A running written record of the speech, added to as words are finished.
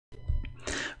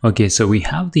Okay, so we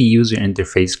have the user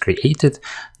interface created.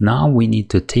 Now we need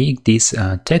to take these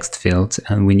text fields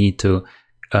and we need to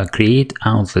create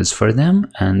outlets for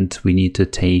them, and we need to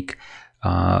take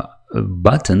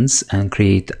buttons and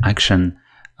create action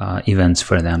events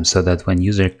for them, so that when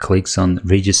user clicks on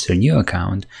register new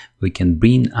account, we can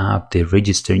bring up the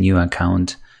register new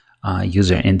account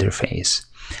user interface.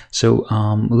 So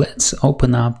let's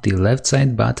open up the left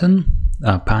side button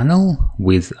panel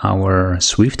with our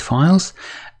Swift files,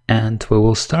 and we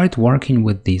will start working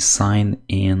with the sign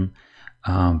in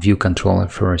view controller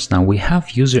first. Now we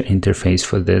have user interface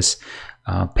for this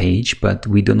page, but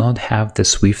we do not have the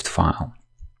Swift file.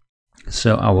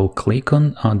 So I will click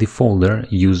on the folder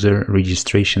user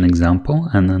registration example,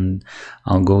 and then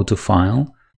I'll go to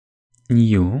file,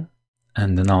 new,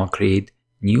 and then I'll create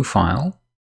new file,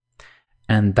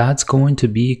 and that's going to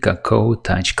be Kakao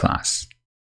touch class.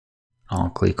 I'll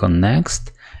click on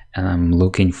next, and I'm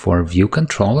looking for view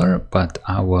controller, but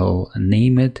I will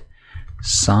name it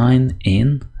sign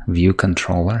in view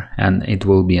controller, and it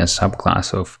will be a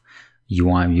subclass of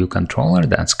UI view controller.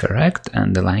 That's correct,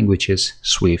 and the language is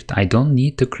Swift. I don't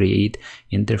need to create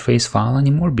interface file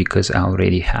anymore because I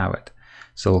already have it.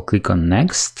 So I'll click on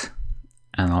next,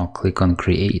 and I'll click on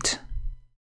create.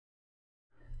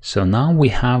 So now we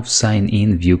have sign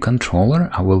in view controller.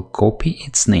 I will copy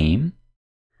its name,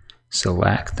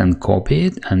 select and copy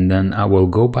it, and then I will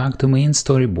go back to main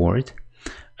storyboard,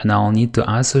 and I'll need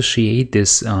to associate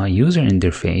this user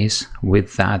interface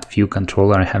with that view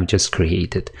controller I have just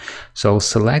created. So I'll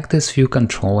select this view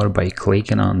controller by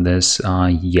clicking on this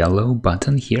yellow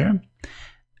button here,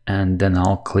 and then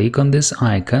I'll click on this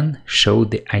icon, show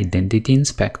the identity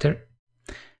inspector,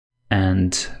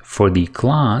 and for the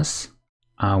class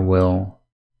I will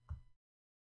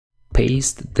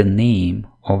paste the name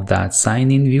of that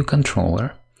sign-in view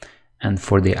controller, and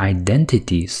for the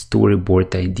identity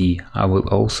storyboard ID I will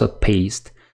also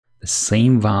paste the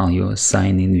same value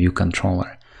sign-in view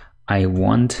controller. I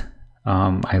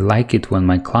like it when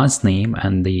my class name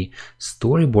and the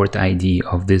storyboard ID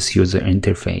of this user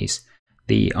interface,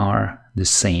 they are the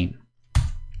same.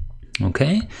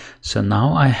 Okay, so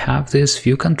now I have this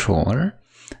view controller,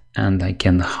 and I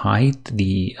can hide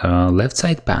the left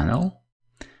side panel,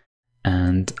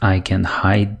 and I can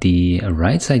hide the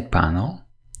right side panel.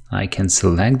 I can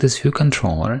select this view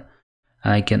controller,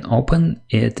 and I can open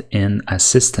it in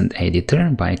Assistant Editor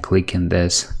by clicking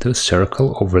this two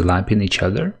circles overlapping each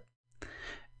other,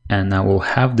 and I will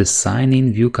have the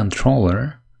sign-in view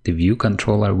controller, the view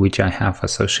controller which I have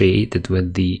associated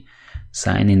with the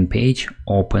sign-in page,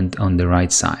 opened on the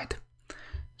right side.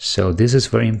 So this is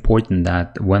very important,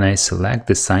 that when I select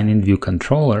the sign-in view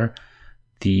controller,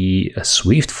 the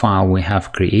Swift file we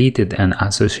have created and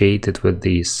associated with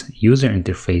this user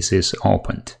interface is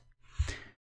opened.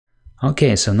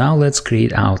 Okay, so now let's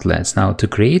create outlets. Now to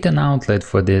create an outlet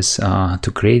for this,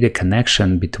 to create a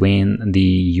connection between the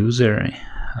user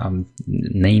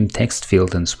name text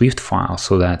field and Swift file,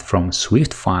 so that from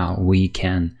Swift file we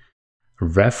can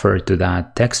refer to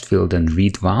that text field and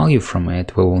read value from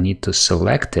it, we will need to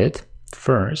select it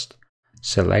first.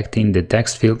 Selecting the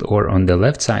text field, or on the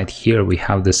left side here we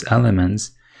have this elements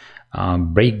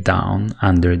breakdown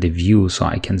under the view, so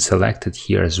I can select it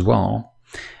here as well.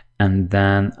 And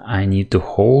then I need to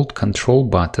hold Control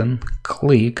button,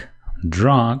 click,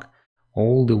 drag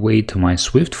all the way to my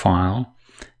Swift file,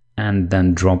 and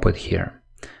then drop it here.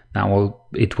 Now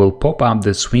it will pop up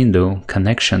this window,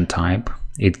 connection type.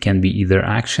 It can be either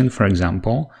action, for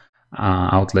example,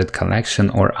 outlet collection,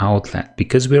 or outlet.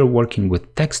 Because we are working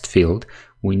with text field,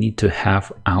 we need to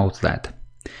have outlet,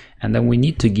 and then we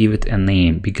need to give it a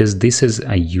name. Because this is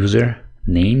a user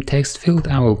name text field,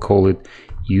 I will call it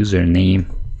username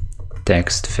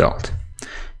text field,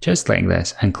 just like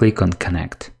this, and click on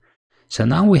connect. So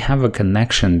now we have a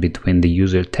connection between the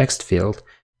user text field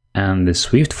and the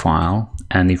Swift file,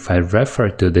 and if I refer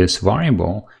to this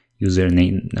variable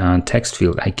username text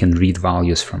field, I can read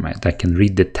values from it. I can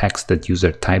read the text that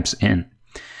user types in.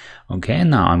 Okay,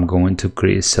 now I'm going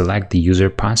to select the user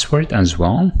password as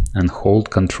well, and hold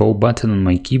Control button on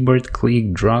my keyboard,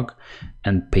 click, drag,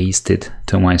 and paste it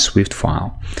to my Swift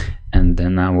file. And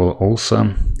then I will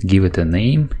also give it a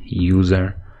name,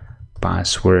 user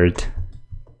password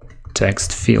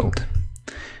text field.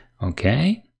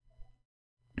 Okay,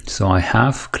 so I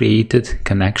have created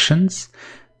connections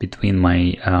between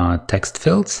my text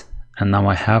fields, and now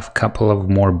I have a couple of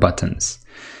more buttons.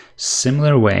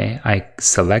 Similar way, I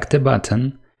select a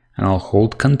button and I'll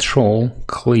hold Control,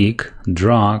 click,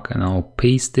 drag, and I'll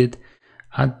paste it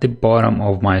at the bottom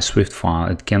of my Swift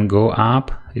file. It can go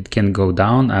up, it can go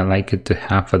down. I like it to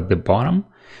have at the bottom.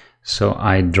 So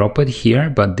I drop it here,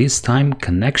 but this time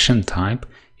connection type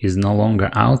is no longer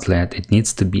outlet, it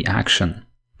needs to be action.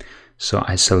 So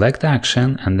I select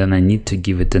action and then I need to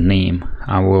give it a name.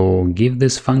 I will give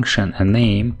this function a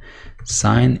name,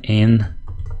 sign in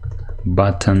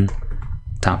button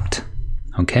tapped.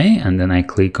 Okay, and then I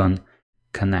click on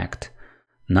connect.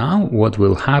 Now what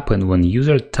will happen when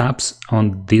user taps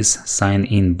on this sign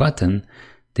in button,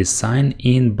 the sign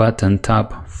in button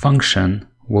tap function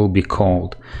will be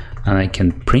called, and I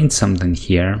can print something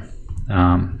here.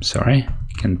 I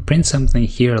can print something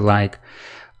here like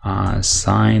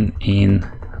sign in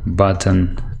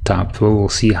button tapped. We will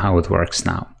see how it works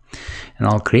now. And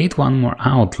I'll create one more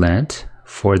outlet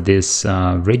for this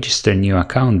register new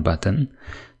account button.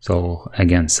 So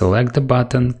again, select the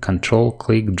button, control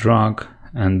click drag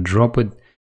and drop it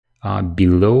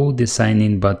below the sign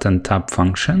in button tap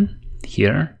function.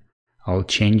 Here I'll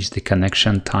change the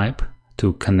connection type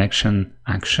to connection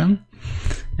action,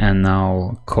 and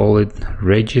I'll call it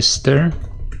register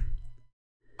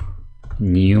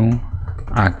new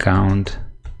account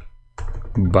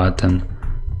button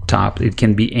tapped. It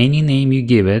can be any name you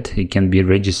give it. It can be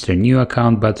register new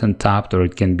account button tapped, or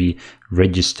it can be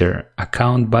register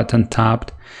account button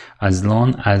tapped, as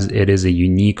long as it is a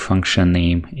unique function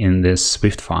name in this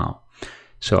Swift file.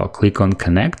 So I'll click on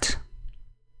connect,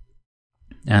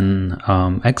 and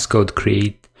Xcode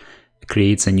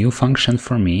creates a new function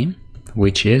for me,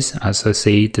 which is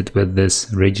associated with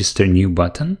this register new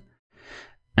button.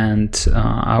 And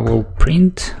I will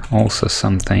print also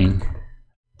something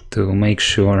to make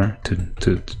sure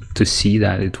to see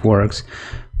that it works.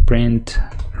 Print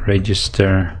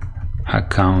register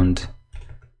account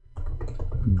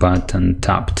button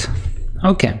tapped.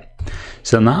 Okay,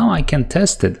 so now I can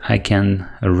test it. I can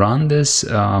run this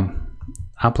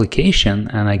application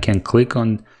and I can click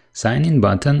on sign in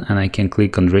button and I can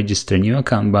click on register new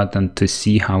account button to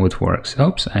see how it works.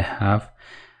 Oops, I have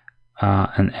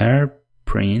an error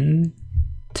print.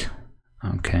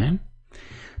 Okay,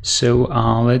 so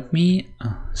let me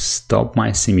stop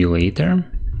my simulator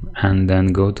and then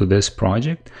go to this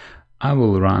project. I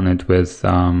will run it with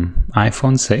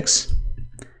iPhone 6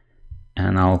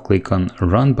 and I'll click on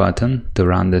run button to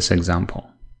run this example.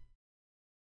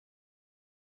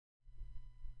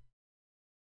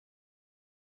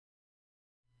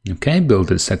 Okay,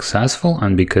 build is successful,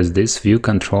 and because this view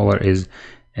controller is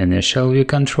initial view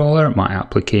controller, my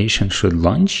application should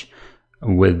launch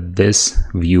with this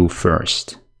view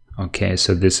first. Okay,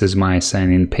 so this is my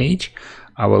sign-in page.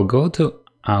 I will go to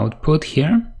output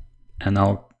here and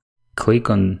I'll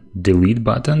click on delete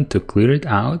button to clear it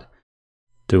out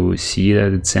to see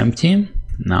that it's empty.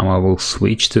 Now I will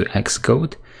switch to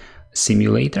Xcode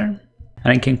simulator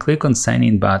and I can click on sign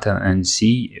in button and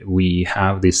see we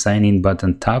have the sign in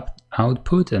button tapped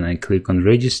output, and I click on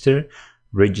register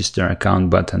account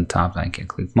button tapped. I can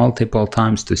click multiple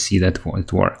times to see that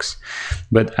it works.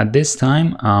 But at this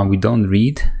time we don't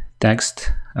read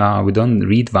text, we don't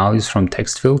read values from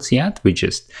text fields yet. We're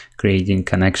just creating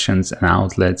connections and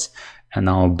outlets, and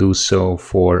I'll do so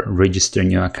for register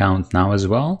new account now as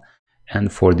well,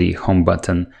 and for the home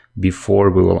button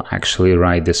before we will actually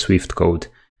write the Swift code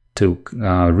to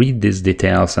read these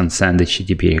details and send the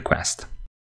HTTP request.